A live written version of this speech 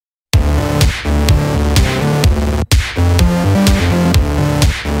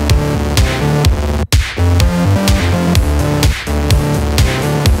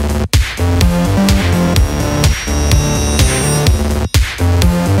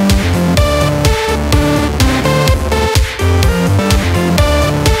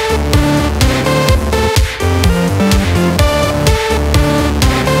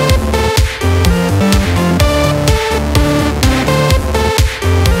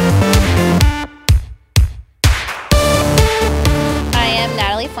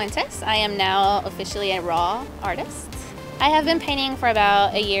Fuentes. I am now officially a raw artist. I have been painting for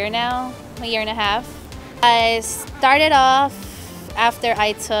about a year now, a year and a half. I started off after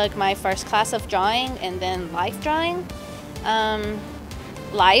I took my first class of drawing and then life drawing.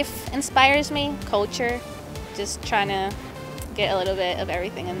 Life inspires me, culture, just trying to get a little bit of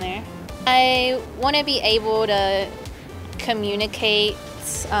everything in there. I want to be able to communicate,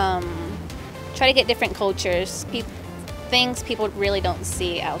 try to get different cultures, things people really don't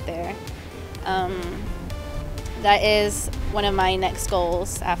see out there. That is one of my next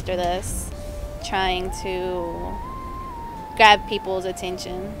goals after this, trying to grab people's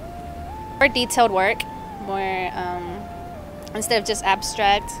attention. More detailed work, more instead of just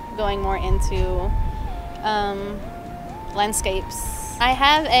abstract, going more into landscapes. I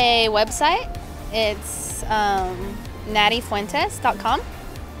have a website. It's NATALIEFUENTES.com,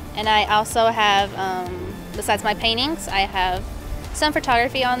 and I also have, besides my paintings, I have some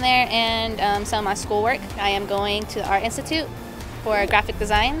photography on there and some of my schoolwork. I am going to the Art Institute for graphic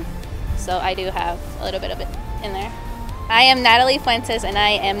design, so I do have a little bit of it in there. I am Natalie Fuentes, and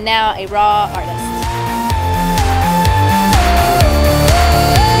I am now a raw artist.